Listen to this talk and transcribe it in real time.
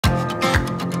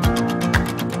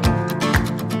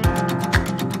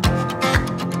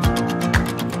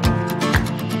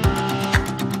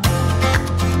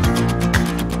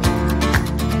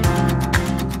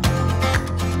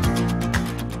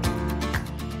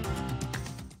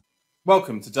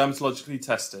Welcome to Dermatologically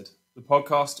Tested, the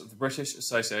podcast of the British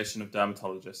Association of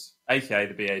Dermatologists, aka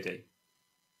the BAD.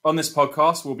 On this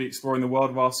podcast, we'll be exploring the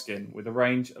world of our skin with a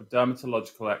range of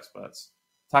dermatological experts,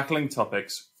 tackling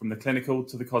topics from the clinical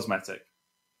to the cosmetic.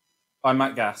 I'm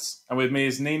Matt Gass, and with me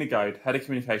is Nina Goad, Head of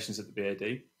Communications at the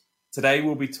BAD. Today,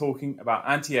 we'll be talking about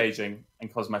anti-aging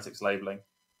and cosmetics labelling.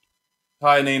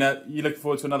 Hi, Nina. You looking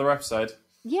forward to another episode?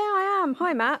 Yeah, I am.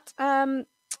 Hi, Matt.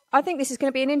 I think this is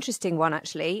going to be an interesting one,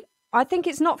 actually. I think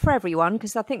it's not for everyone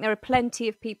because I think there are plenty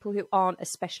of people who aren't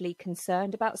especially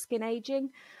concerned about skin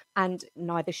aging, and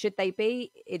neither should they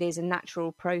be. It is a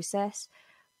natural process.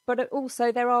 But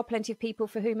also there are plenty of people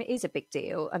for whom it is a big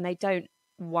deal and they don't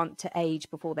want to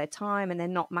age before their time and they're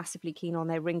not massively keen on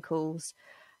their wrinkles.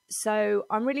 So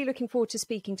I'm really looking forward to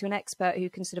speaking to an expert who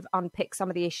can sort of unpick some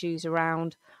of the issues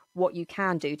around what you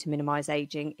can do to minimise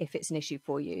aging if it's an issue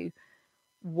for you,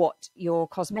 what your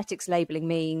cosmetics labelling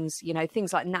means, you know,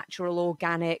 things like natural,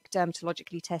 organic,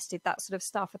 dermatologically tested, that sort of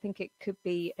stuff. I think it could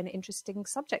be an interesting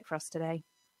subject for us today.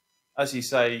 As you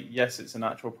say, yes, it's a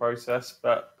natural process,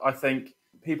 but I think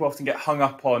people often get hung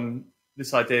up on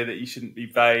this idea that you shouldn't be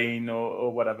vain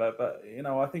or whatever. But, you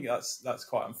know, I think that's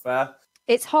quite unfair.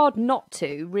 It's hard not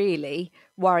to really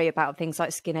worry about things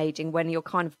like skin aging when you're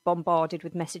kind of bombarded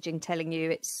with messaging telling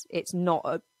you it's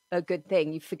not a good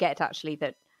thing. You forget actually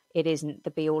that it isn't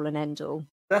the be all and end all.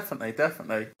 Definitely.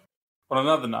 On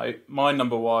another note, my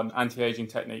number one anti-aging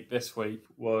technique this week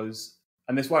was,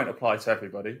 and this won't apply to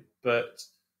everybody, but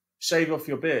shave off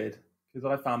your beard, because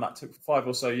I found that took 5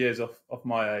 or so years off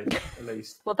my age, at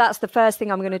least. Well, that's the first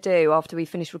thing I'm going to do after we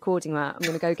finish recording that. I'm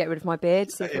going to go get rid of my beard,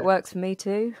 see if it works for me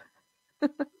too.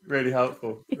 Really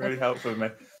helpful with me.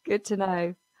 Good to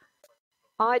know.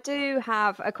 I do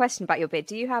have a question about your beard.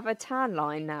 Do you have a tan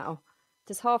line now?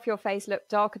 Does half your face look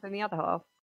darker than the other half?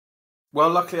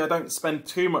 Well, luckily I don't spend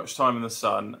too much time in the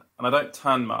sun and I don't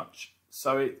tan much.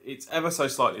 So it's ever so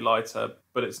slightly lighter,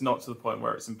 but it's not to the point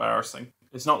where it's embarrassing.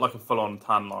 It's not like a full-on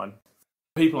tan line.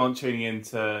 People aren't tuning in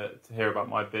to hear about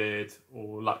my beard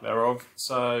or lack thereof.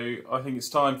 So I think it's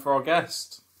time for our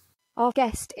guest. Our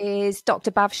guest is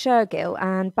Dr Bav Shergill,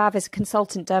 and Bav is a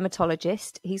consultant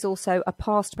dermatologist. He's also a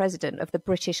past president of the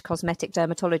British Cosmetic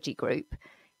Dermatology Group.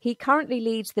 He currently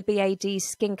leads the BAD's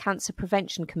Skin Cancer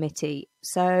Prevention Committee,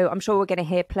 so I'm sure we're going to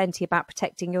hear plenty about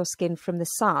protecting your skin from the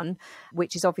sun,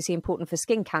 which is obviously important for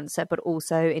skin cancer, but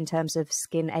also in terms of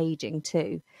skin aging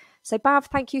too. So Bav,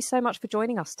 thank you so much for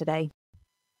joining us today.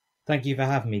 Thank you for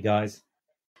having me, guys.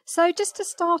 So just to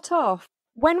start off,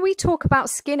 when we talk about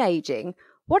skin aging,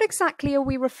 what exactly are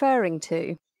we referring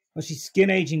to? Actually, skin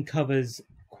aging covers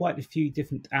quite a few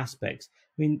different aspects.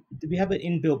 I mean, we have an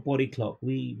inbuilt body clock.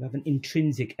 We have an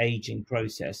intrinsic aging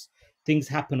process. Things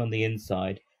happen on the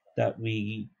inside that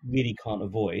we really can't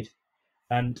avoid.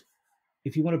 And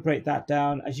if you want to break that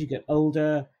down, as you get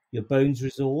older, your bones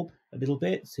resorb a little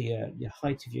bit. So your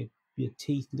height of your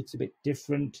teeth looks a bit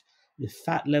different. Your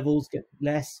fat levels get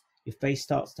less. Your face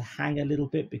starts to hang a little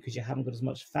bit because you haven't got as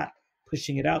much fat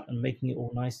pushing it out and making it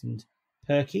all nice and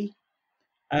perky.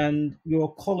 And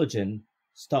your collagen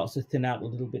starts to thin out a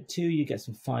little bit too. You get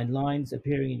some fine lines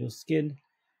appearing in your skin.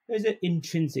 Those are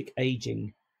intrinsic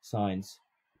aging signs.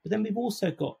 But then we've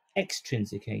also got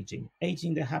extrinsic aging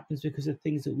that happens because of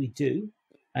things that we do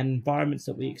and environments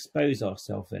that we expose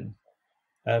ourselves in.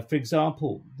 For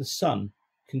example, the sun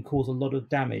can cause a lot of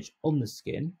damage on the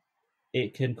skin.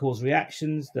 It can cause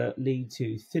reactions that lead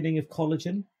to thinning of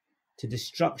collagen, to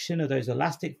destruction of those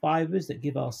elastic fibers that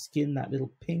give our skin that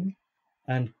little ping.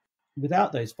 And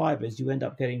without those fibers, you end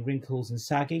up getting wrinkles and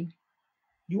sagging.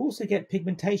 You also get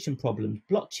pigmentation problems,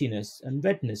 blotchiness and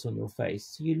redness on your face.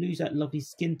 So you lose that lovely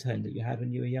skin tone that you had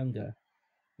when you were younger.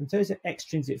 And those are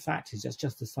extrinsic factors. That's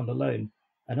just the sun alone.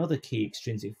 Another key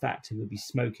extrinsic factor would be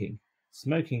smoking.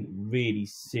 Smoking really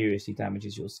seriously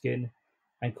damages your skin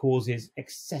and causes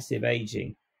excessive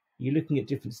aging. You're looking at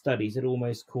different studies that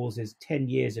almost causes 10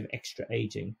 years of extra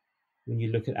aging when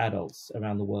you look at adults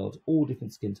around the world, all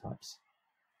different skin types.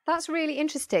 That's really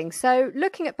interesting. So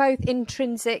looking at both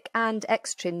intrinsic and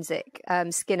extrinsic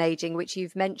skin aging, which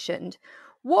you've mentioned,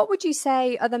 what would you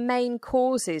say are the main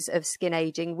causes of skin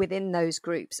aging within those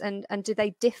groups? And do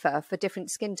they differ for different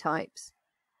skin types?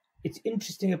 It's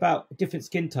interesting about different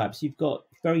skin types. You've got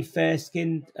very fair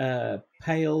skinned,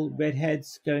 pale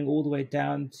redheads going all the way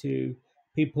down to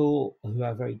people who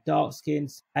have very dark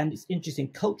skins. And it's interesting,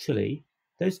 culturally,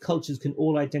 those cultures can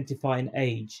all identify and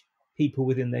age people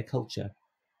within their culture.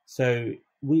 So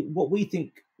what we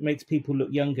think makes people look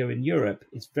younger in Europe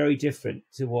is very different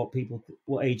to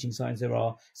what aging signs there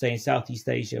are, say, in Southeast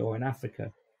Asia or in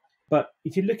Africa. But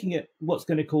if you're looking at what's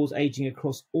going to cause aging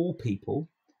across all people,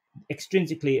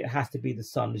 extrinsically, it has to be the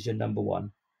sun as your number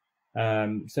one.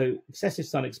 So excessive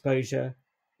sun exposure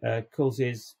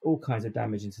causes all kinds of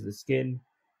damage into the skin.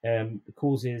 It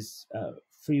causes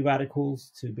free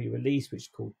radicals to be released, which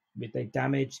they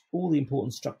damage all the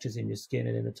important structures in your skin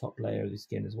and in the top layer of the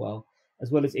skin as well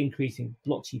as increasing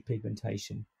blotchy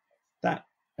pigmentation. That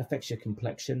affects your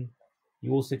complexion.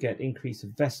 You also get increase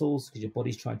of vessels because your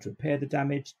body's trying to repair the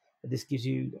damage. And this gives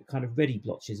you kind of ready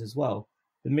blotches as well.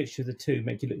 The mixture of the two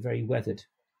make you look very weathered.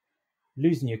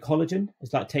 Losing your collagen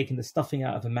is like taking the stuffing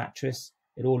out of a mattress.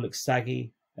 It all looks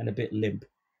saggy and a bit limp.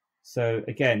 So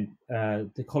again,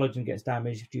 the collagen gets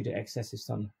damaged due to excessive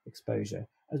sun exposure,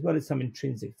 as well as some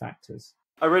intrinsic factors.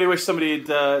 I really wish somebody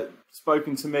had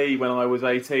spoken to me when I was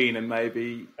 18 and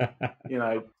maybe,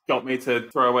 got me to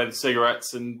throw away the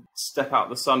cigarettes and step out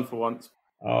the sun for once.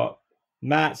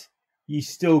 Matt, you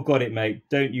still got it, mate.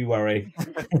 Don't you worry.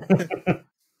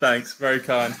 Thanks, very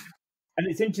kind. And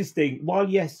it's interesting. While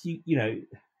yes, you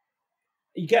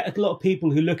get a lot of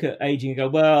people who look at aging and go,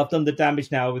 well, I've done the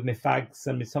damage now with my fags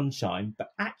and my sunshine.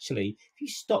 But actually, if you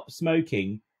stop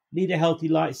smoking, lead a healthy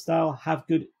lifestyle, have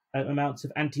good amounts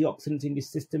of antioxidants in your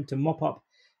system to mop up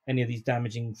any of these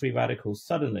damaging free radicals,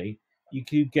 suddenly you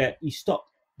stop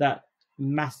that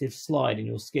massive slide in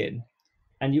your skin,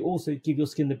 and you also give your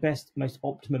skin the best, most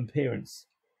optimum appearance.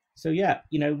 So yeah,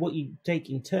 what you take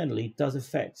internally does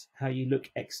affect how you look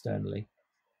externally.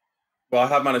 Well, I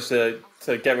have managed to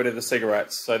get rid of the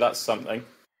cigarettes, so that's something.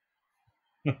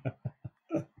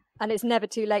 And it's never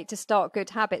too late to start good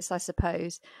habits, I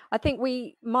suppose. I think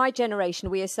my generation,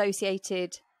 we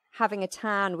associated having a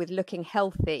tan with looking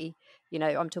healthy.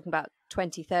 I'm talking about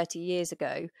 20, 30 years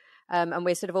ago. And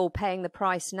we're sort of all paying the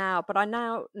price now. But I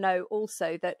now know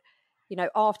also that,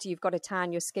 after you've got a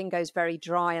tan, your skin goes very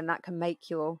dry, and that can make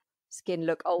your skin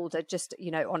look older, just,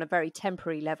 on a very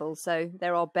temporary level. So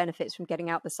there are benefits from getting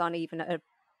out the sun, even at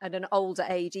an older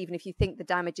age, even if you think the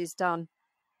damage is done.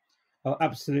 Oh,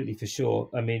 absolutely, for sure.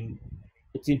 I mean,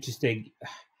 it's interesting.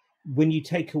 When you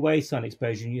take away sun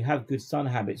exposure and you have good sun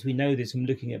habits, we know this from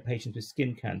looking at patients with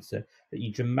skin cancer, that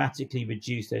you dramatically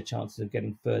reduce their chances of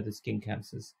getting further skin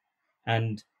cancers.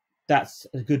 And that's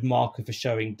a good marker for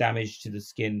showing damage to the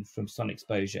skin from sun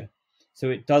exposure. So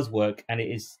it does work, and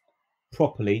it is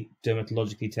properly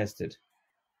dermatologically tested.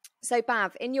 So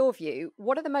Bav, in your view,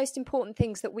 what are the most important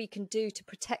things that we can do to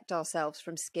protect ourselves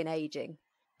from skin aging?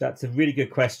 That's a really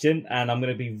good question, and I'm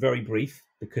going to be very brief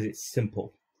because it's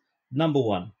simple. Number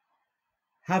one,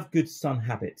 have good sun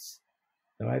habits.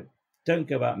 All right, don't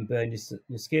go out and burn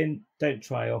your skin. Don't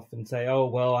try off and say, oh,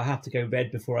 well, I have to go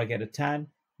red before I get a tan.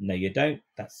 No, you don't.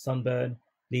 That's sunburn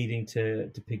leading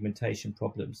to pigmentation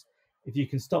problems. If you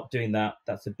can stop doing that,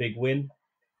 that's a big win.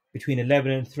 Between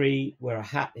 11 and 3, wear a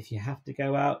hat if you have to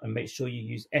go out, and make sure you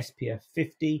use SPF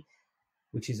 50,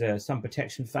 which is a sun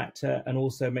protection factor, and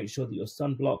also make sure that your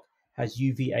sunblock has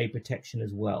UVA protection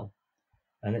as well.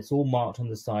 And it's all marked on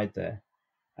the side there.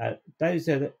 Those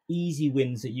are the easy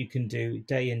wins that you can do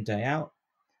day in, day out.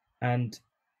 And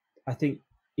I think,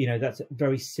 that's a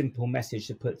very simple message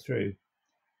to put through.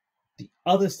 The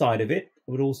other side of it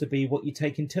would also be what you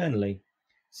take internally.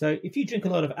 So if you drink a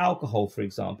lot of alcohol, for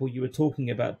example, you were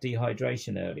talking about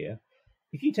dehydration earlier.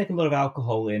 If you take a lot of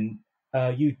alcohol in,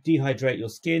 you dehydrate your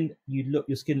skin.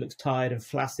 Your skin looks tired and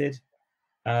flaccid.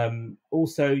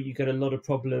 Also, you get a lot of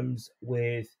problems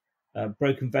with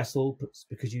broken vessels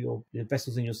because the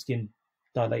vessels in your skin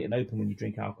dilate and open when you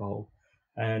drink alcohol,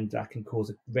 and that can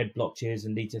cause red blotches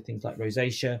and lead to things like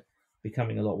rosacea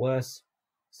becoming a lot worse.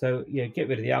 So get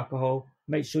rid of the alcohol.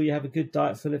 Make sure you have a good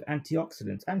diet full of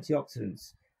antioxidants.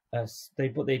 Antioxidants,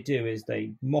 what they do is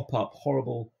they mop up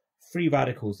horrible free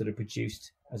radicals that are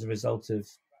produced as a result of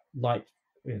light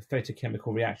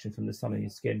photochemical reaction from the sun in your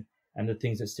skin and the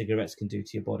things that cigarettes can do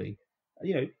to your body.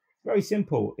 Very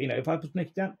simple. If I was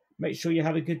making down, make sure you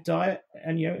have a good diet,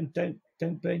 and and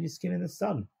don't burn your skin in the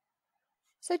sun.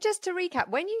 So just to recap,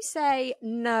 when you say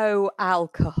no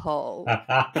alcohol,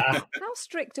 how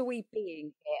strict are we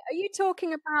being here? Are you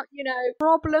talking about,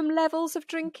 problem levels of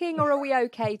drinking, or are we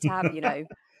okay to have,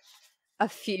 a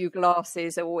few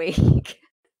glasses a week?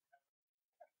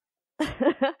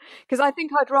 Because I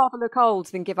think I'd rather look old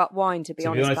than give up wine, to be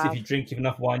honest. To be honest, if you drink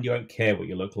enough wine, you won't care what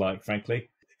you look like,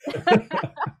 frankly.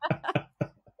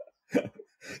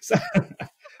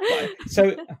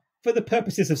 So for the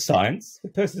purposes of science,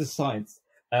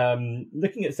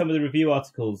 looking at some of the review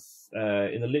articles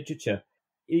in the literature,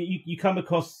 you come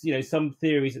across some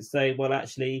theories that say, well,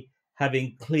 actually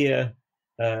having clear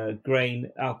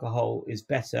grain alcohol is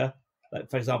better, like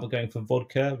for example going for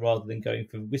vodka rather than going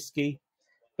for whiskey.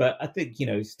 But I think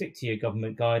stick to your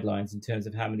government guidelines in terms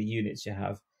of how many units you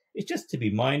have. It's just to be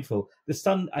mindful. The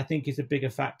sun, I think, is a bigger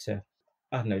factor.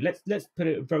 I don't know. Let's put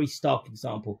a very stark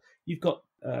example. You've got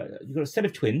a set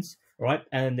of twins, all right,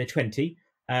 and they're 20,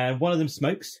 and one of them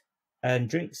smokes and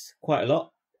drinks quite a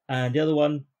lot, and the other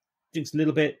one drinks a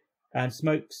little bit and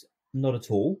smokes not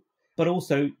at all, but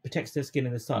also protects their skin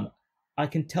in the sun. I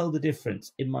can tell the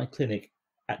difference in my clinic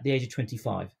at the age of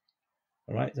 25.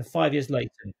 All right, so 5 years later,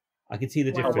 I can see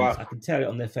the Wow. difference. Oh, wow. I can tell it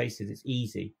on their faces. It's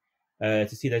easy to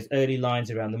see those early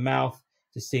lines around the mouth,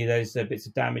 to see those bits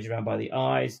of damage around by the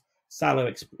eyes,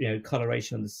 sallow,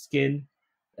 coloration on the skin,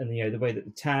 and the way that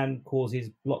the tan causes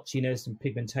blotchiness and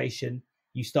pigmentation.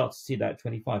 You start to see that at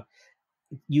 25.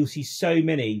 You'll see so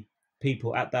many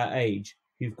people at that age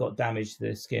who've got damage to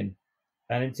their skin.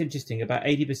 And it's interesting, about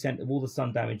 80% of all the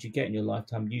sun damage you get in your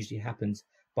lifetime usually happens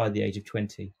by the age of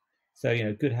 20.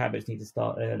 So, good habits need to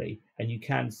start early, and you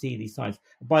can see these signs.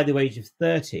 By the age of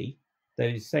 30,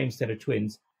 those same set of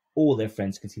twins, all their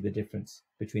friends can see the difference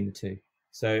between the two.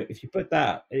 So if you put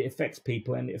that, it affects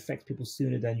people, and it affects people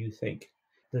sooner than you think.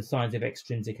 The signs of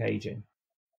extrinsic aging.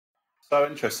 So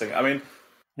interesting. I mean,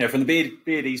 from the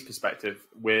BAD's perspective,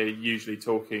 we're usually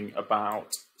talking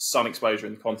about sun exposure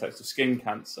in the context of skin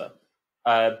cancer.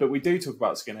 But we do talk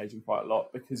about skin aging quite a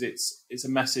lot because it's a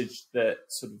message that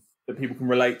that people can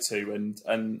relate to, and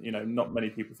not many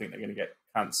people think they're going to get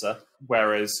cancer,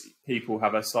 whereas people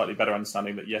have a slightly better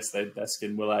understanding that yes, their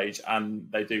skin will age and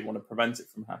they do want to prevent it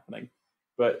from happening.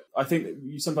 But I think that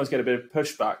you sometimes get a bit of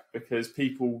pushback because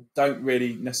people don't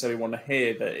really necessarily want to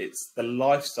hear that it's the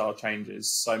lifestyle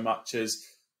changes so much as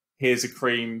here's a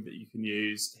cream that you can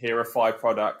use, here are 5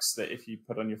 products that if you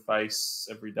put on your face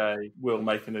every day will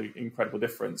make an incredible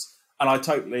difference. And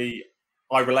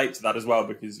I relate to that as well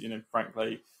because,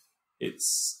 frankly,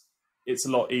 it's a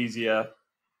lot easier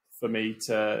for me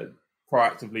to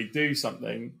proactively do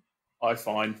something, I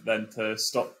find, than to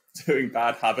stop doing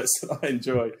bad habits that I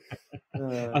enjoy.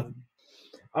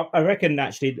 I reckon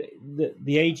actually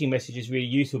the aging message is really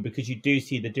useful because you do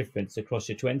see the difference across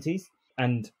your 20s,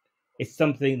 and it's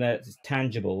something that's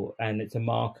tangible and it's a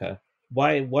marker.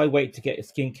 Why wait to get a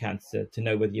skin cancer to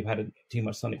know whether you've had too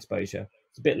much sun exposure?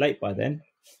 It's a bit late by then.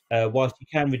 Whilst you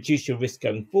can reduce your risk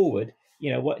going forward,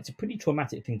 it's a pretty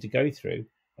traumatic thing to go through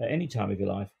at any time of your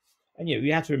life. And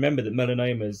you have to remember that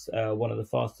melanoma is one of the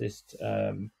fastest.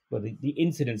 The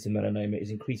incidence of melanoma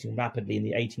is increasing rapidly in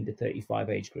the 18 to 35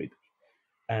 age group,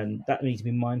 and that needs to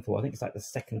be mindful. I think it's like the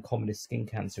second commonest skin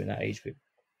cancer in that age group.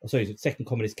 Sorry, it's the second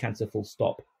commonest cancer full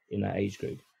stop in that age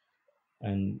group,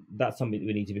 and that's something that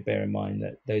we need to bear in mind,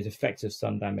 that those effects of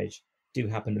sun damage do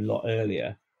happen a lot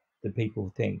earlier than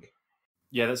people think.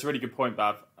 Yeah, that's a really good point,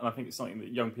 Bav, and I think it's something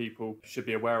that young people should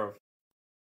be aware of.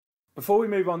 Before we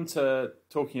move on to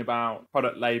talking about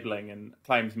product labelling and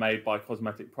claims made by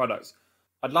cosmetic products,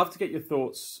 I'd love to get your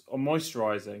thoughts on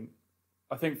moisturising.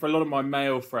 I think for a lot of my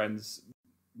male friends,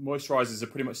 moisturisers are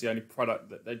pretty much the only product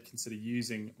that they'd consider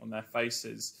using on their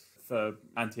faces for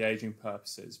anti-aging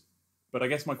purposes. But I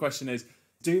guess my question is,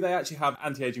 do they actually have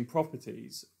anti-aging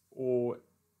properties, or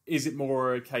is it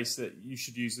more a case that you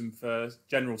should use them for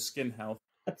general skin health?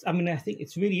 I think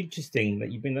it's really interesting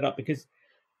that you bring that up because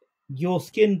your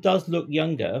skin does look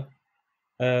younger,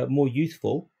 more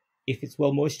youthful, if it's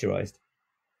well moisturised.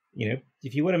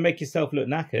 If you want to make yourself look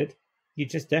knackered, you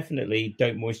just definitely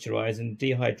don't moisturise and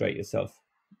dehydrate yourself.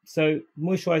 So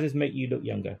moisturisers make you look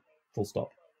younger, full stop.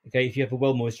 Okay, if you have a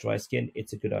well moisturised skin,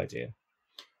 it's a good idea.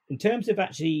 In terms of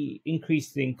actually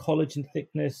increasing collagen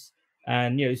thickness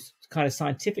and kind of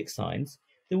scientific signs,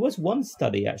 there was one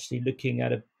study actually looking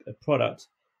at a product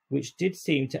which did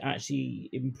seem to actually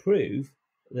improve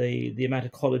the amount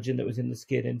of collagen that was in the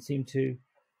skin and seemed to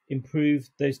improve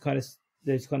those kind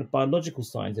of biological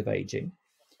signs of aging.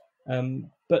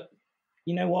 But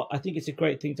you know what? I think it's a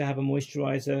great thing to have a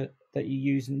moisturizer that you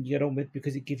use and get on with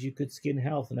because it gives you good skin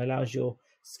health and allows your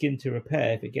skin to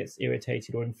repair if it gets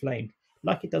irritated or inflamed,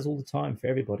 like it does all the time for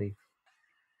everybody.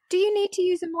 Do you need to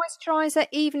use a moisturizer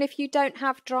even if you don't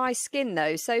have dry skin,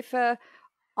 though? So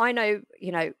I know,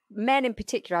 men in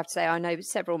particular, I have to say, I know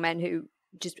several men who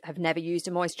just have never used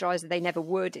a moisturizer. They never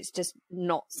would. It's just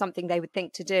not something they would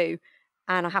think to do.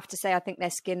 And I have to say, I think their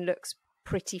skin looks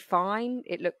pretty fine.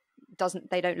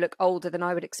 They don't look older than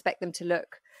I would expect them to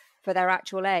look for their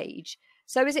actual age.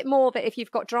 So is it more that if you've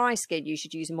got dry skin, you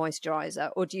should use a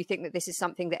moisturizer? Or do you think that this is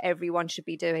something that everyone should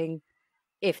be doing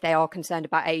if they are concerned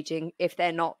about aging? If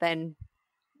they're not, then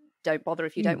don't bother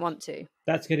if you don't want to.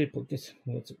 That's good.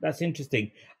 That's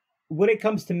interesting. When it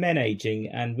comes to men aging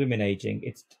and women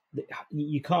aging,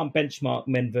 you can't benchmark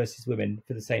men versus women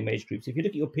for the same age groups. If you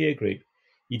look at your peer group,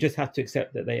 you just have to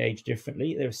accept that they age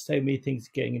differently. There are so many things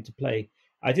getting into play.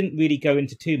 I didn't really go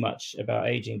into too much about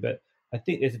aging, but I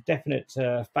think there's a definite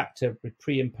factor with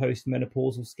pre and post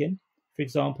menopausal skin, for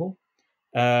example.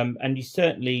 And you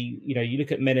certainly, you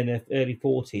look at men in their early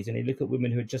 40s and you look at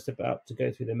women who are just about to go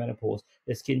through their menopause,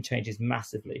 their skin changes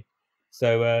massively.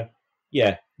 So,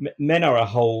 men are a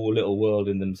whole little world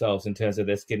in themselves in terms of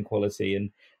their skin quality. And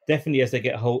definitely as they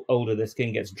get older, their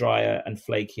skin gets drier and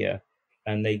flakier.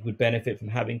 And they would benefit from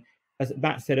having, as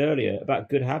Matt said earlier, about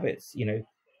good habits.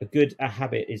 A good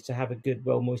habit is to have a good,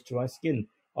 well moisturized skin.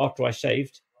 After I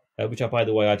shaved, which by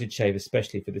the way, I did shave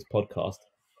especially for this podcast.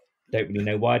 Don't really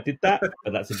know why I did that,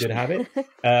 but that's a good habit.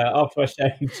 After I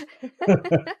shaved,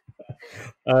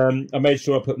 I made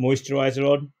sure I put moisturizer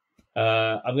on.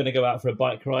 I'm going to go out for a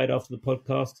bike ride after the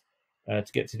podcast to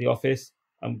get to the office.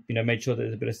 Made sure that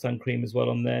there's a bit of sun cream as well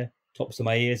on there, tops of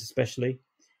my ears especially.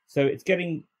 So it's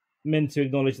getting men to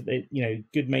acknowledge that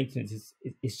good maintenance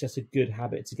is just a good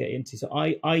habit to get into. So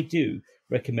I do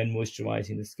recommend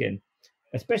moisturizing the skin,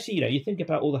 especially you think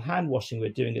about all the hand washing we're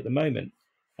doing at the moment.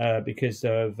 Because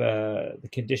of the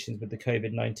conditions with the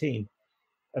COVID-19.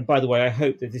 And by the way, I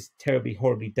hope that this terribly,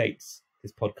 horribly dates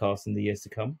this podcast in the years to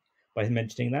come by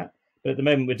mentioning that. But at the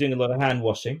moment, we're doing a lot of hand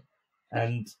washing,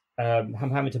 and I'm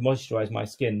having to moisturize my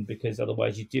skin because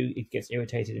otherwise it gets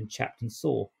irritated and chapped and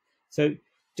sore. So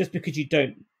just because you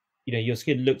don't, your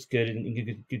skin looks good and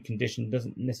in good condition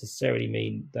doesn't necessarily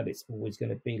mean that it's always going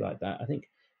to be like that. I think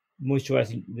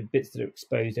moisturizing the bits that are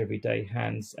exposed every day,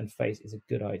 hands and face, is a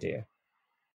good idea.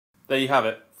 There you have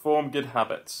it. Form good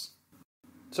habits.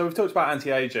 So we've talked about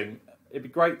anti-aging. It'd be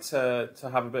great to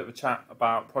have a bit of a chat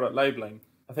about product labelling.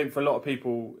 I think for a lot of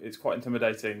people, it's quite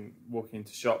intimidating walking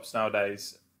into shops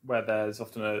nowadays where there's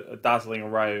often a dazzling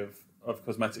array of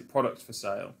cosmetic products for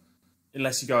sale.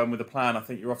 Unless you go in with a plan, I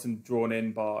think you're often drawn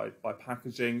in by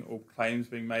packaging or claims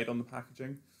being made on the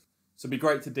packaging. So it'd be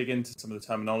great to dig into some of the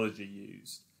terminology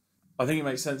used. I think it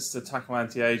makes sense to tackle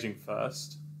anti-aging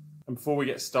first. And before we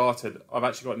get started, I've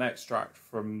actually got an extract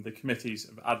from the Committees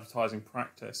of Advertising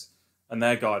Practice and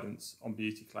their guidance on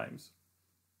beauty claims.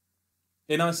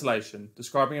 In isolation,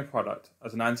 describing a product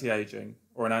as an anti-aging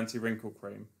or an anti-wrinkle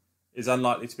cream is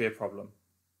unlikely to be a problem,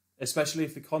 especially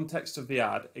if the context of the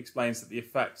ad explains that the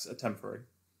effects are temporary.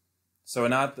 So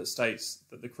an ad that states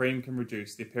that the cream can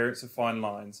reduce the appearance of fine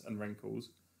lines and wrinkles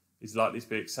is likely to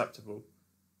be acceptable.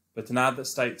 But an ad that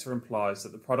states or implies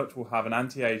that the product will have an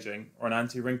anti-aging or an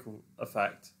anti-wrinkle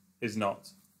effect is not.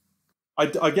 I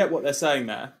get what they're saying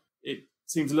there. It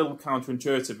seems a little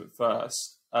counterintuitive at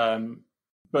first.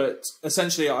 But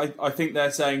essentially, I think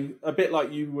they're saying, a bit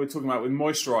like you were talking about with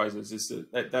moisturizers, is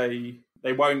that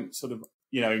they won't sort of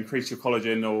increase your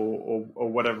collagen or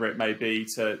whatever it may be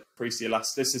to increase the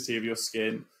elasticity of your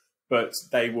skin, but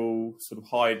they will sort of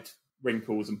hide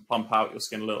wrinkles and plump out your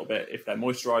skin a little bit if they're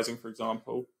moisturizing, for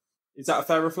example. Is that a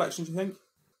fair reflection, do you think?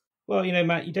 Well,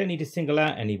 Matt, you don't need to single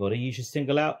out anybody. You should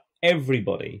single out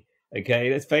everybody.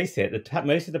 Okay, let's face it.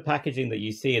 Most of the packaging that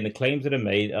you see and the claims that are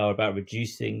made are about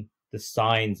reducing the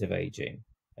signs of aging.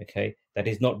 Okay, that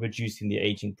is not reducing the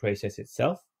aging process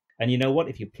itself. And you know what?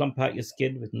 If you plump out your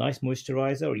skin with nice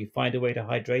moisturizer or you find a way to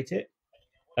hydrate it,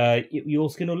 your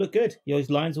skin will look good. Your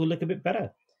lines will look a bit better.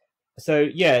 So,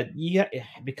 it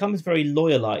becomes very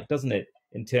lawyer-like, doesn't it,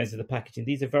 in terms of the packaging?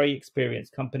 These are very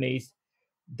experienced companies.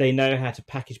 They know how to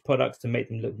package products to make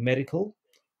them look medical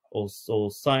or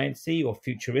sciencey or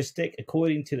futuristic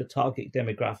according to the target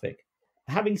demographic.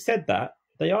 Having said that,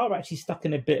 they are actually stuck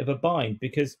in a bit of a bind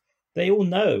because they all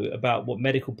know about what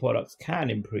medical products can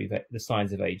improve the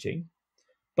signs of aging.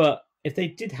 But if they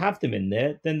did have them in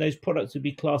there, then those products would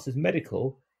be classed as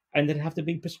medical and they'd have to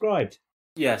be prescribed.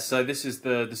 Yeah, so this is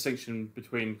the distinction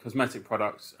between cosmetic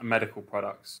products and medical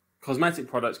products. Cosmetic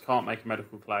products can't make a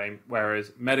medical claim,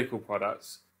 whereas medical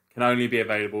products can only be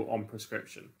available on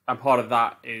prescription. And part of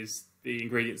that is the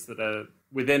ingredients that are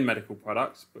within medical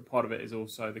products, but part of it is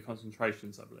also the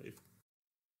concentrations, I believe.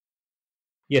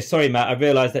 Yes, sorry, Matt. I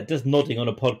realise that just nodding on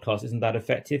a podcast isn't that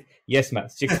effective. Yes,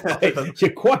 Matt,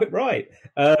 you're quite right.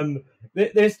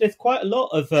 There's quite a lot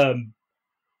of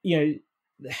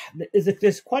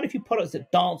there's quite a few products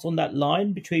that dance on that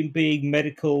line between being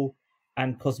medical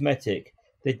and cosmetic.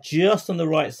 They're just on the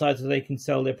right side so they can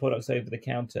sell their products over the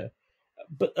counter.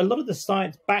 But a lot of the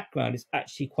science background is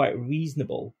actually quite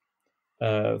reasonable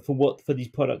for these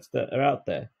products that are out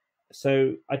there.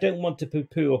 So I don't want to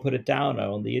poo-poo or put a downer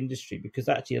on the industry because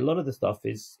actually a lot of the stuff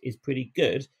is pretty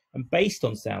good and based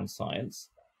on sound science.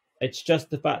 It's just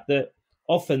the fact that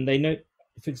often they know,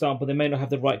 for example, they may not have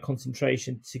the right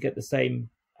concentration to get the same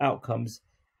outcomes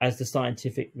as the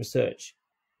scientific research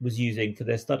was using for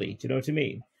their study. Do you know what I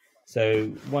mean? So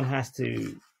one has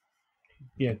to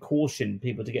caution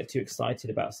people to get too excited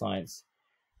about science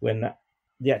when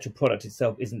the actual product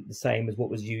itself isn't the same as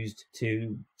what was used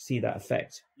to see that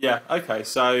effect. Yeah. Okay.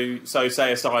 So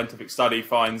say a scientific study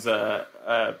finds a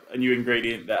new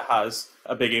ingredient that has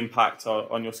a big impact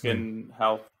on your skin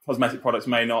health. Cosmetic products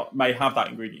may have that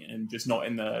ingredient and just not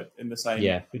in the same.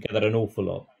 Yeah, we get that an awful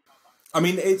lot. I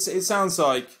mean, it sounds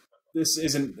like this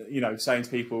isn't saying to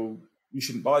people you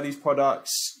shouldn't buy these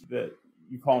products, that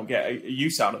you can't get a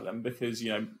use out of them, because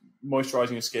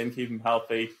moisturising your skin, keeping them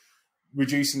healthy,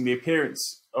 reducing the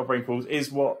appearance of wrinkles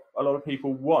is what a lot of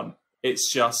people want.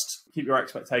 It's just keep your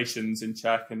expectations in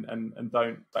check and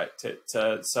don't expect it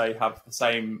to, say, have the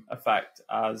same effect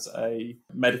as a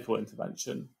medical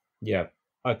intervention. Yeah,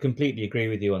 I completely agree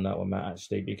with you on that one, Matt,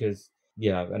 actually, because,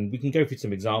 and we can go through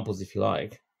some examples if you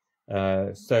like.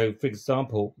 So, for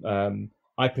example,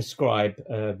 I prescribe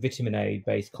vitamin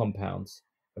A-based compounds,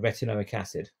 retinoic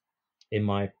acid, in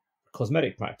my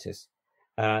cosmetic practice.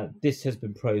 This has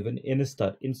been proven in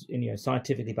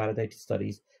scientifically validated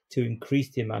studies to increase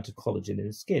the amount of collagen in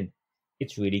the skin.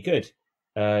 It's really good.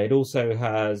 It also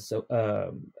has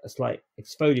a slight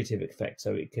exfoliative effect,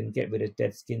 so it can get rid of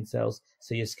dead skin cells,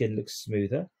 so your skin looks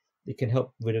smoother. It can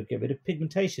help get rid of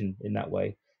pigmentation in that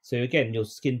way. So again, your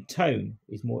skin tone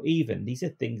is more even. These are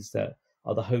things that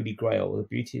are the holy grail of the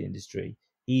beauty industry,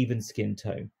 even skin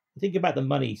tone. Think about the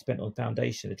money spent on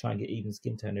foundation to try and get even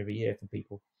skin tone every year for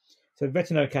people. So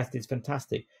retinoic acid is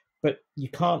fantastic, but you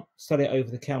can't sell it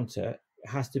over the counter. It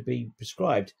has to be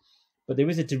prescribed. But there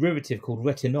is a derivative called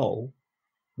retinol,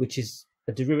 which is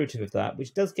a derivative of that,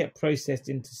 which does get processed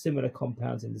into similar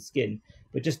compounds in the skin,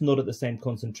 but just not at the same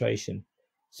concentration.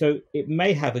 So it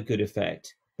may have a good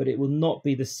effect, but it will not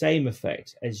be the same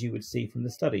effect as you would see from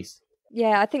the studies.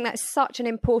 Yeah, I think that's such an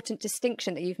important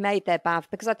distinction that you've made there, Bav,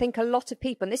 because I think a lot of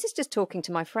people, and this is just talking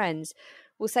to my friends,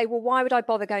 will say, well, why would I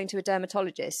bother going to a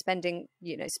dermatologist, spending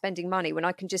money when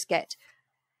I can just get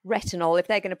retinol? If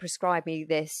they're going to prescribe me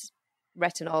this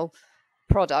retinol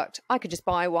product, I could just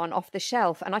buy one off the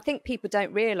shelf. And I think people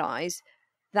don't realise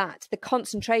that the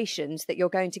concentrations that you're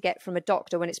going to get from a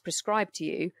doctor when it's prescribed to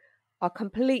you are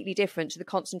completely different to the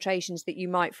concentrations that you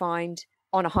might find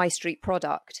on a high street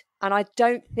product. And I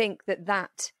don't think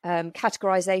that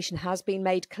categorization has been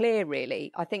made clear,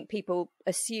 really. I think people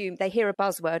assume, they hear a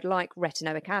buzzword like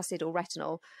retinoic acid or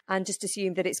retinol and just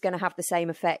assume that it's going to have the same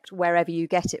effect wherever you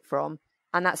get it from.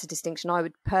 And that's a distinction I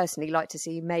would personally like to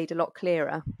see made a lot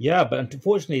clearer. Yeah, but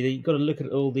unfortunately, you've got to look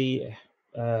at all the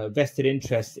vested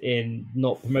interest in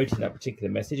not promoting that particular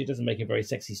message. It doesn't make a very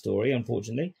sexy story,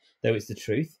 unfortunately, though it's the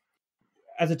truth.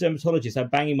 As a dermatologist, I'm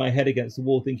banging my head against the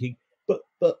wall thinking, but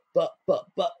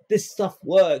this stuff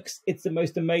works. It's the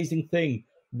most amazing thing.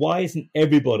 Why isn't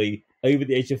everybody over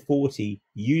the age of 40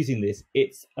 using this?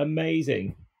 It's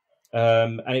amazing.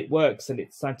 And it works, and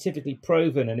it's scientifically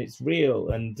proven, and it's real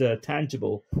and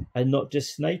tangible, and not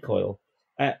just snake oil.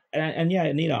 And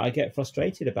I get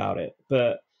frustrated about it.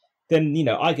 But then,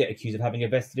 I get accused of having a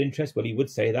vested interest. Well, he would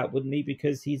say that, wouldn't he?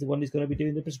 Because he's the one who's going to be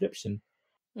doing the prescription.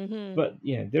 Mm-hmm. But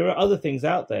there are other things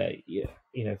out there.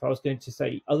 If I was going to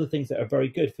say other things that are very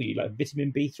good for you, like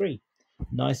vitamin B3,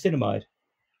 niacinamide,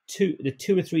 the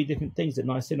two or three different things that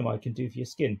niacinamide can do for your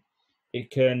skin. It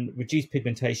can reduce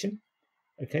pigmentation.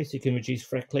 Okay, so it can reduce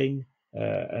freckling,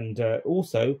 and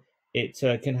also it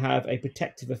can have a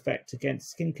protective effect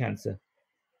against skin cancer.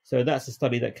 So that's a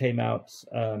study that came out,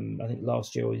 I think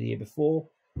last year or the year before,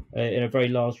 in a very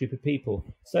large group of people.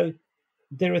 So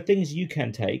there are things you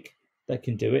can take that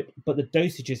can do it, but the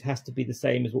dosages has to be the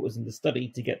same as what was in the study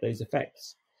to get those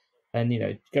effects. And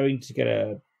going to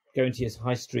your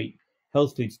high street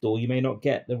health food store, you may not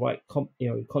get the right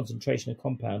concentration of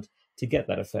compound to get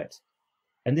that effect.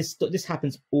 And this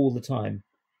happens all the time.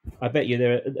 I bet you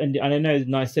there are, and I know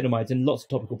niacinamide's in lots of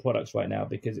topical products right now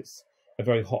because it's a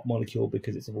very hot molecule,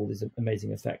 because it's of all these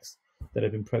amazing effects that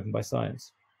have been proven by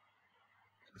science.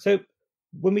 So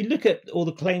when we look at all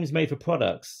the claims made for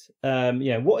products,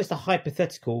 what is the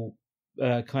hypothetical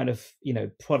kind of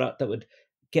product that would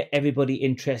get everybody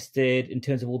interested in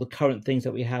terms of all the current things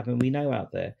that we have and we know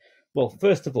out there? Well,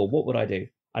 first of all, what would I do?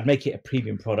 I'd make it a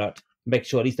premium product, make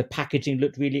sure at least the packaging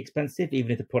looked really expensive,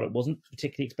 even if the product wasn't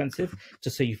particularly expensive,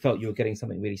 just so you felt you were getting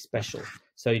something really special.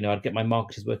 So, I'd get my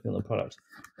marketers working on the product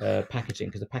packaging,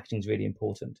 because the packaging is really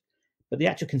important. But the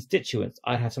actual constituents,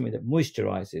 I'd have something that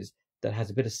moisturizes, that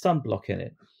has a bit of sunblock in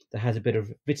it, that has a bit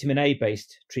of vitamin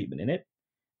A-based treatment in it,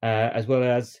 as well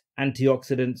as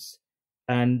antioxidants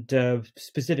and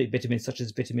specific vitamins such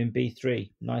as vitamin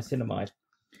B3, niacinamide.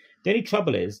 The only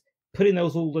trouble is putting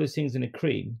all those things in a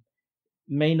cream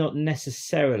may not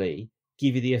necessarily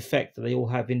give you the effect that they all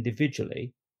have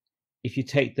individually. if you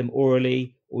take them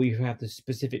orally or you have the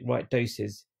specific right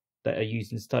doses that are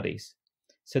used in studies.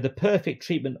 So the perfect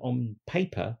treatment on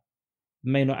paper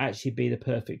may not actually be the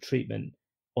perfect treatment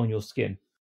on your skin.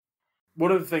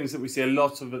 One of the things that we see a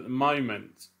lot of at the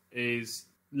moment is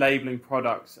labelling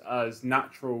products as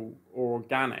natural or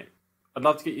organic. I'd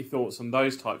love to get your thoughts on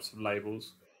those types of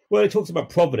labels. Well, it talks about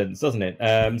provenance, doesn't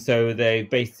it? So they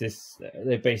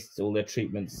based all their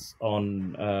treatments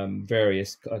on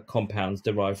various compounds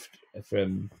derived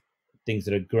from things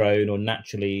that are grown or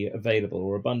naturally available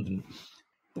or abundant.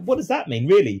 But what does that mean,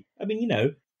 really? I mean,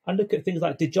 I look at things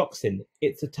like digoxin.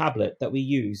 It's a tablet that we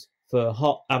use for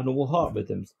abnormal heart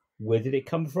rhythms. Where did it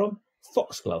come from?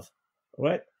 Foxglove, all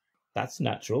right? That's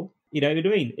natural. You know what I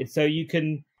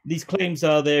mean? These claims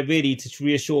are there really to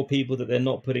reassure people that they're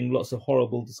not putting lots of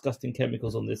horrible, disgusting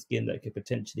chemicals on their skin that could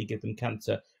potentially give them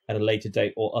cancer at a later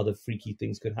date, or other freaky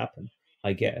things could happen,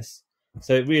 I guess.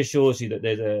 So it reassures you that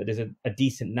there's a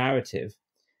decent narrative.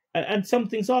 And some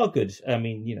things are good. I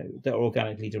mean, they're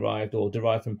organically derived or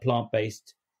derived from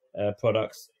plant-based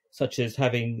products, such as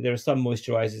there are some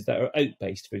moisturizers that are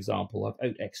oat-based, for example, have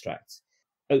oat extracts.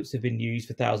 Oats have been used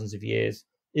for thousands of years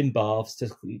in baths to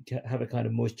have a kind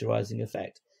of moisturizing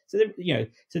effect. So,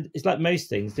 so it's like most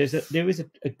things. There is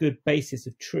a good basis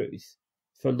of truth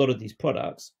for a lot of these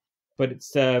products, but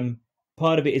it's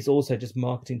part of it is also just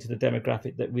marketing to the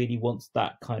demographic that really wants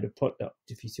that kind of product,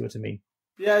 if you see what I mean.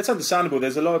 Yeah, it's understandable.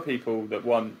 There's a lot of people that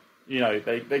want,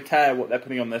 they care what they're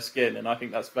putting on their skin, and I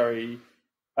think that's very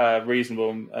reasonable,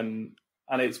 and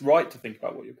it's right to think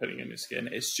about what you're putting in your skin.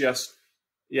 It's just,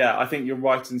 I think you're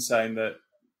right in saying that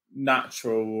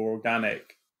natural or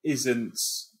organic isn't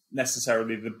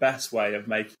necessarily the best way of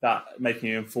making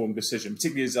an informed decision,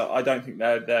 particularly as I don't think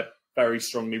they're very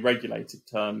strongly regulated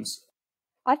terms.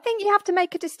 I think you have to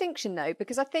make a distinction, though,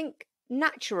 because I think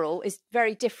natural is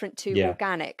very different to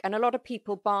organic. And a lot of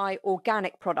people buy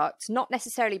organic products, not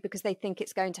necessarily because they think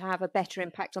it's going to have a better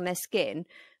impact on their skin,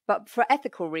 but for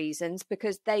ethical reasons,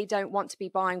 because they don't want to be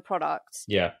buying products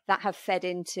that have fed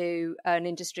into an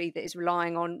industry that is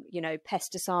relying on,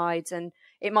 pesticides. And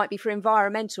it might be for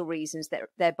environmental reasons that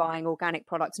they're buying organic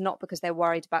products, not because they're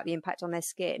worried about the impact on their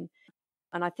skin.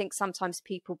 And I think sometimes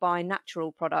people buy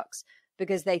natural products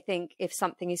because they think if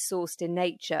something is sourced in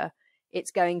nature,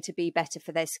 it's going to be better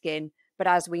for their skin. But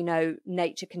as we know,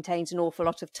 nature contains an awful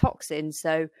lot of toxins.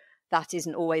 So that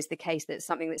isn't always the case that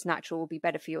something that's natural will be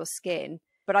better for your skin.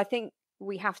 But I think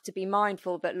we have to be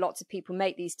mindful that lots of people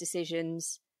make these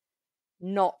decisions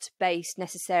not based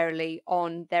necessarily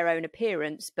on their own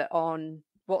appearance, but on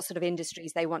what sort of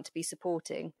industries they want to be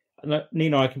supporting.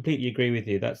 Nina, I completely agree with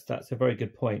you. That's a very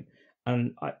good point.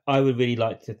 And I would really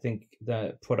like to think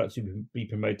that products would be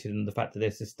promoted on the fact that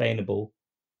they're sustainable,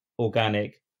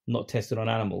 organic, not tested on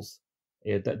animals.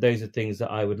 Those are things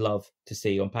that I would love to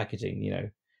see on packaging.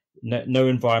 No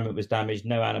environment was damaged,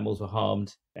 no animals were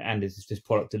harmed, and this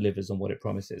product delivers on what it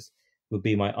promises would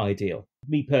be my ideal.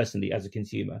 Me personally, as a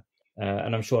consumer,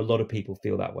 and I'm sure a lot of people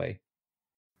feel that way.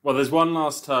 Well, there's one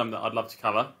last term that I'd love to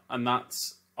cover, and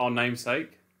that's our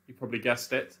namesake. You probably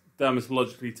guessed it,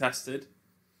 dermatologically tested.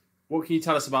 What can you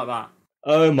tell us about that?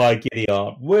 Oh my giddy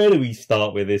aunt, where do we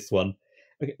start with this one?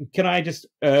 Okay, can I just,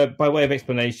 by way of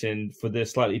explanation for the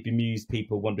slightly bemused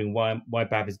people wondering why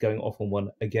Bav is going off on one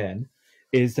again,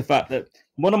 is the fact that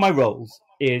one of my roles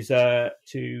is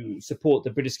to support the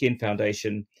British Skin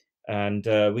Foundation, and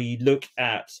we look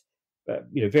at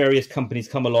various companies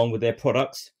come along with their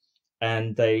products,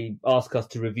 and they ask us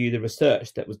to review the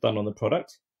research that was done on the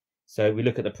product. So we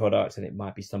look at the product, and it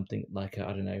might be something like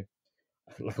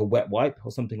like a wet wipe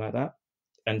or something like that.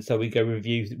 And so we go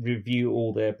review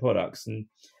all their products,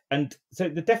 and so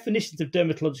the definitions of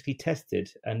dermatologically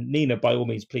tested. And Nina, by all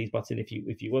means, please butt in if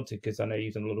you want to, because I know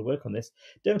you've done a lot of work on this.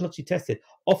 Dermatologically tested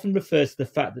often refers to the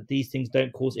fact that these things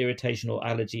don't cause irritation or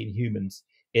allergy in humans.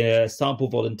 Sample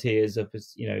volunteers of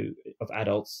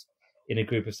adults in a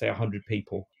group of say 100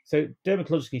 people. So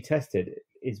dermatologically tested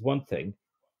is one thing.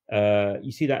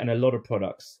 You see that in a lot of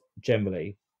products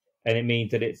generally, and it means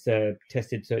that it's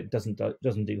tested so it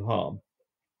doesn't do harm.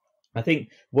 I think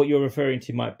what you're referring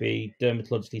to might be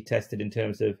dermatologically tested in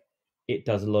terms of it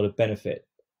does a lot of benefit,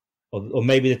 or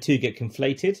maybe the two get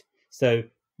conflated. So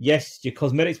yes, your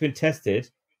cosmetic's been tested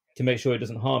to make sure it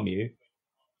doesn't harm you,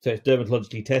 so it's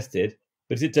dermatologically tested.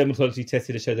 But is it dermatologically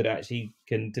tested to show that it actually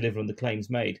can deliver on the claims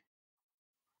made?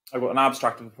 I've got an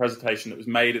abstract of a presentation that was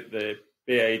made at the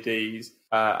BAD's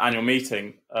annual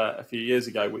meeting a few years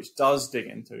ago, which does dig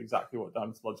into exactly what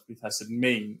dermatologically tested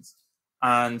means.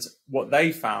 And what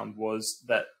they found was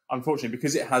that, unfortunately,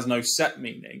 because it has no set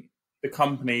meaning, the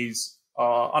companies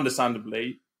are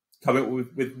understandably come up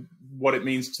with what it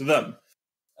means to them.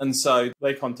 And so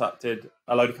they contacted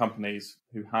a load of companies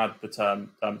who had the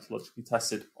term dermatologically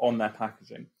tested on their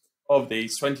packaging. Of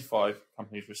these, 25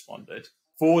 companies responded.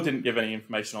 4 didn't give any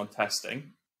information on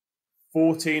testing.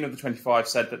 14 of the 25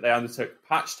 said that they undertook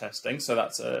patch testing, so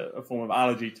that's a form of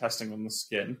allergy testing on the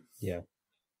skin. Yeah.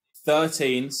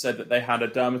 13 said that they had a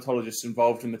dermatologist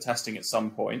involved in the testing at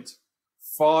some point.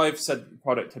 5 said that the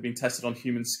product had been tested on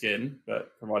human skin,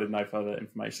 but provided no further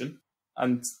information.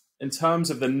 And in terms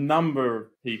of the number of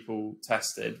people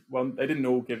tested, well, they didn't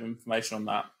all give information on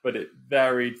that, but it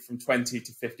varied from 20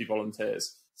 to 50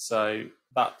 volunteers. So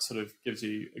that sort of gives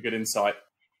you a good insight.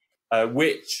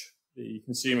 Which the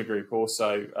consumer group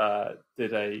also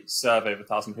did a survey of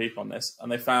 1,000 people on this,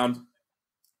 and they found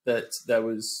that there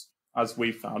was, as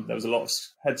we found, there was a lot of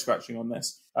head scratching on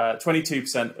this.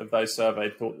 22% of those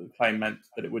surveyed thought that the claim meant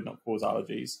that it would not cause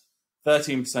allergies.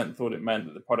 13% thought it meant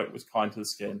that the product was kind to the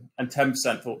skin, and 10%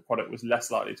 thought the product was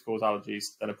less likely to cause allergies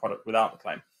than a product without the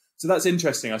claim. So that's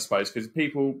interesting, I suppose, because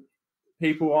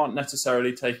people aren't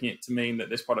necessarily taking it to mean that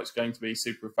this product's going to be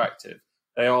super effective.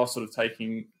 They are sort of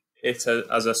taking it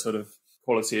as a sort of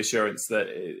quality assurance that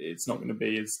it's not going to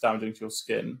be as damaging to your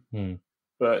skin.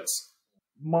 But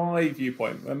my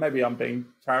viewpoint, and maybe I'm being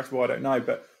charitable, I don't know,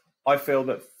 but I feel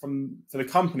that for the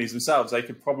companies themselves, they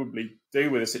could probably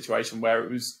do with a situation where it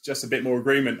was just a bit more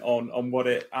agreement on what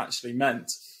it actually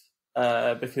meant,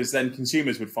 because then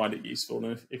consumers would find it useful.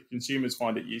 And if consumers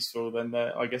find it useful, then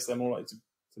I guess they're more likely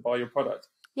to buy your product.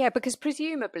 Yeah, because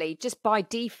presumably, just by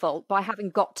default, by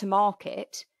having got to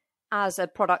market as a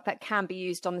product that can be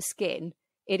used on the skin,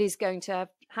 it is going to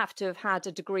have had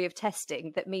a degree of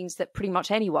testing that means that pretty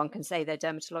much anyone can say they're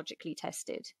dermatologically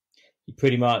tested.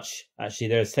 Pretty much. Actually,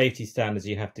 there are safety standards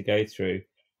you have to go through,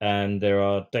 and there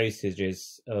are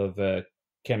dosages of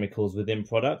chemicals within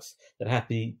products that have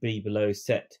to be below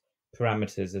set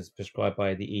parameters as prescribed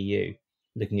by the EU,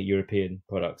 looking at European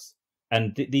products.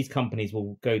 And these companies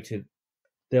will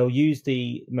they'll use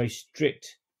the most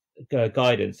strict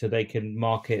guidance so they can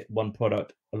market one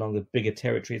product along the bigger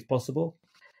territory as possible.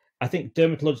 I think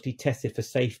dermatologically tested for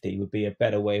safety would be a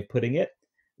better way of putting it,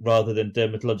 rather than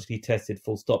dermatologically tested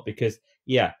full stop, because,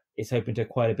 yeah, it's open to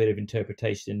quite a bit of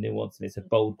interpretation and nuance, and it's a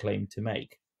bold claim to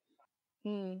make.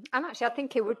 And actually, I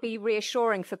think it would be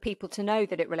reassuring for people to know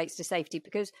that it relates to safety,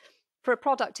 because for a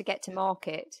product to get to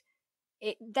market,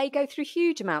 they go through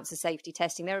huge amounts of safety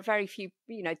testing. There are very few,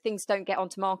 things don't get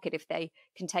onto market if they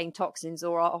contain toxins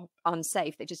or are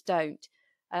unsafe. They just don't.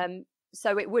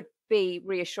 So it would be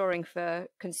reassuring for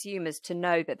consumers to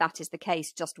know that that is the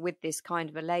case just with this kind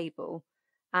of a label,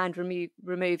 and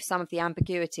remove some of the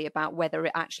ambiguity about whether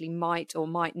it actually might or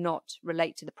might not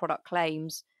relate to the product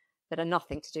claims that are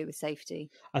nothing to do with safety.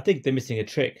 I think they're missing a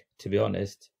trick, to be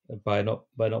honest, by not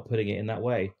putting it in that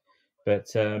way. But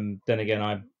then again,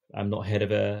 I'm not head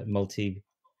of a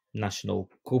multinational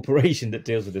corporation that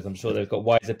deals with this. I'm sure they've got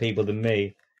wiser people than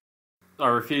me. I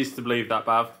refuse to believe that,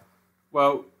 Bav.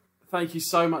 Well, thank you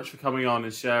so much for coming on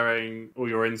and sharing all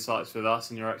your insights with us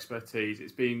and your expertise.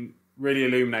 It's been really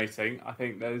illuminating. I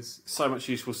think there's so much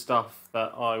useful stuff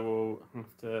that I will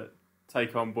have to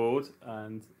take on board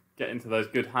and get into those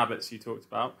good habits you talked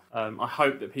about. I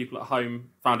hope that people at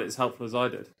home found it as helpful as I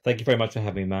did. Thank you very much for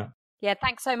having me, Matt. Yeah,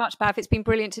 thanks so much, Bav. It's been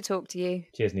brilliant to talk to you.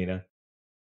 Cheers, Nina.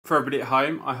 For everybody at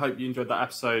home, I hope you enjoyed that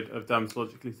episode of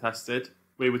Dermatologically Tested.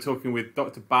 We were talking with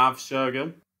Dr Bav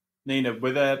Shergill. Nina,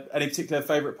 were there any particular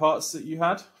favourite parts that you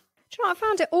had? Do you know, I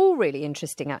found it all really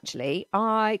interesting, actually.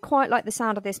 I quite like the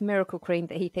sound of this miracle cream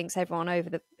that he thinks everyone over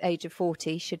the age of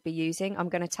 40 should be using. I'm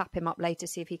going to tap him up later,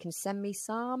 see if he can send me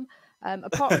some.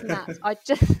 Apart from that,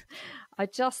 I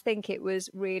just think it was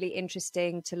really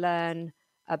interesting to learn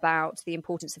about the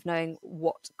importance of knowing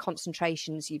what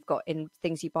concentrations you've got in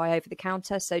things you buy over the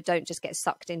counter. So don't just get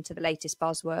sucked into the latest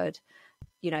buzzword.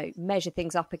 Measure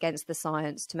things up against the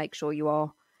science to make sure you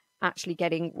are actually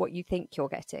getting what you think you're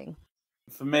getting.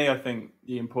 For me, I think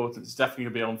the importance is definitely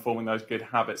going to be on forming those good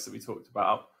habits that we talked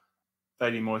about.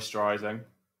 Daily moisturising.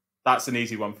 That's an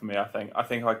easy one for me, I think. I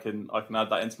think I can add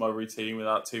that into my routine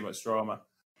without too much drama.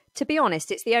 To be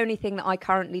honest, it's the only thing that I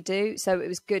currently do. So it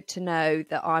was good to know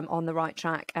that I'm on the right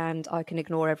track and I can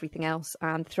ignore everything else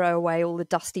and throw away all the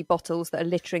dusty bottles that are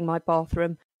littering my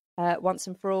bathroom once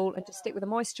and for all, and just stick with a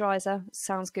moisturiser.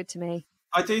 Sounds good to me.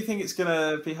 I do think it's going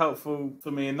to be helpful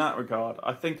for me in that regard.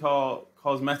 I think our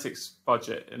cosmetics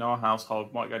budget in our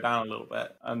household might go down a little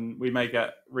bit, and we may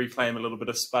reclaim a little bit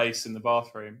of space in the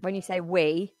bathroom. When you say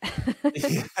we.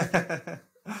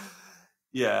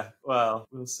 Yeah, well,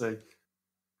 we'll see.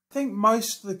 I think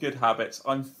most of the good habits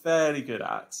I'm fairly good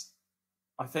at.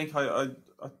 I think I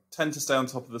tend to stay on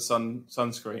top of the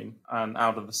sunscreen and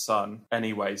out of the sun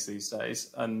anyways these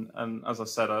days. And as I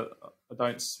said, I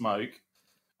don't smoke.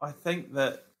 I think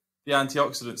that the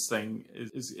antioxidants thing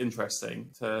is interesting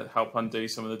to help undo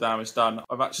some of the damage done.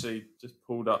 I've actually just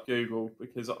pulled up Google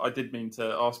because I did mean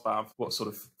to ask Bav what sort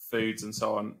of foods and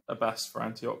so on are best for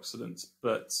antioxidants.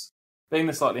 But being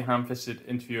the slightly ham-fisted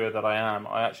interviewer that I am,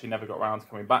 I actually never got around to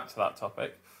coming back to that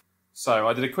topic. So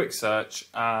I did a quick search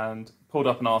and pulled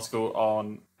up an article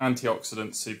on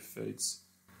antioxidant superfoods.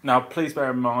 Now, please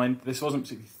bear in mind, this wasn't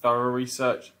particularly thorough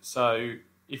research, so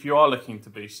if you are looking to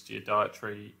boost your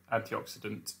dietary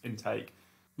antioxidant intake,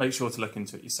 make sure to look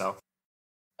into it yourself.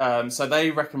 So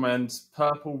they recommend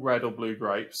purple, red or blue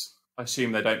grapes. I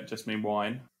assume they don't just mean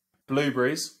wine.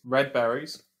 Blueberries, red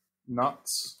berries,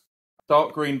 nuts,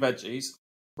 dark green veggies,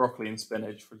 broccoli and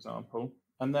spinach, for example,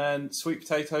 and then sweet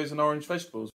potatoes and orange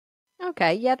vegetables.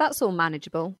 Okay, yeah, that's all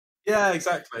manageable. Yeah,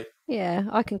 exactly. Yeah,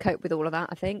 I can cope with all of that,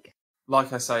 I think.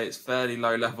 Like I say, it's fairly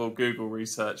low-level Google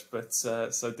research, but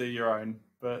so do your own.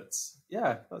 But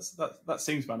yeah, that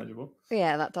seems manageable.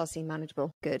 Yeah, that does seem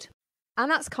manageable. Good. And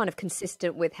that's kind of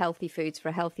consistent with healthy foods for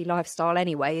a healthy lifestyle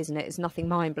anyway, isn't it? It's nothing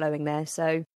mind-blowing there.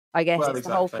 So I guess it's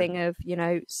the whole thing of,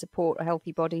 support a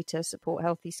healthy body to support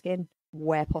healthy skin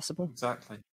where possible.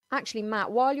 Exactly. Actually, Matt,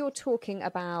 while you're talking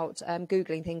about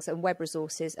Googling things and web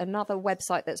resources, another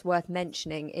website that's worth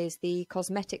mentioning is the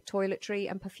Cosmetic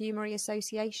Toiletry and Perfumery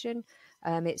Association.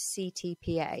 It's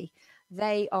CTPA.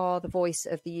 They are the voice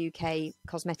of the UK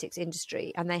cosmetics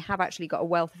industry, and they have actually got a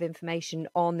wealth of information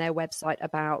on their website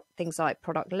about things like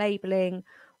product labelling,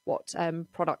 what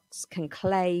products can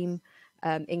claim,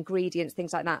 ingredients,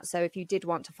 things like that. So if you did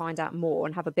want to find out more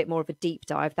and have a bit more of a deep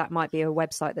dive, that might be a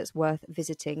website that's worth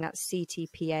visiting. That's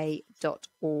ctpa.org.uk.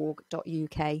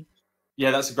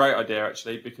 Yeah, that's a great idea,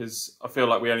 actually, because I feel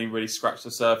like we only really scratched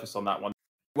the surface on that one.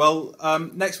 Well,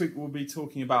 next week we'll be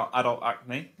talking about adult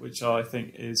acne, which I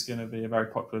think is going to be a very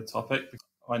popular topic.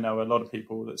 I know a lot of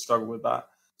people that struggle with that.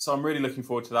 So I'm really looking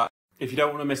forward to that. If you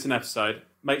don't want to miss an episode,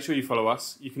 make sure you follow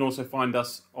us. You can also find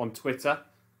us on Twitter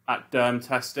at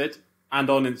DermTested and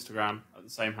on Instagram at the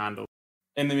same handle.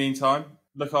 In the meantime,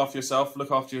 look after yourself,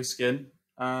 look after your skin,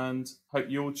 and hope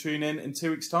you'll tune in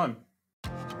 2 weeks' time.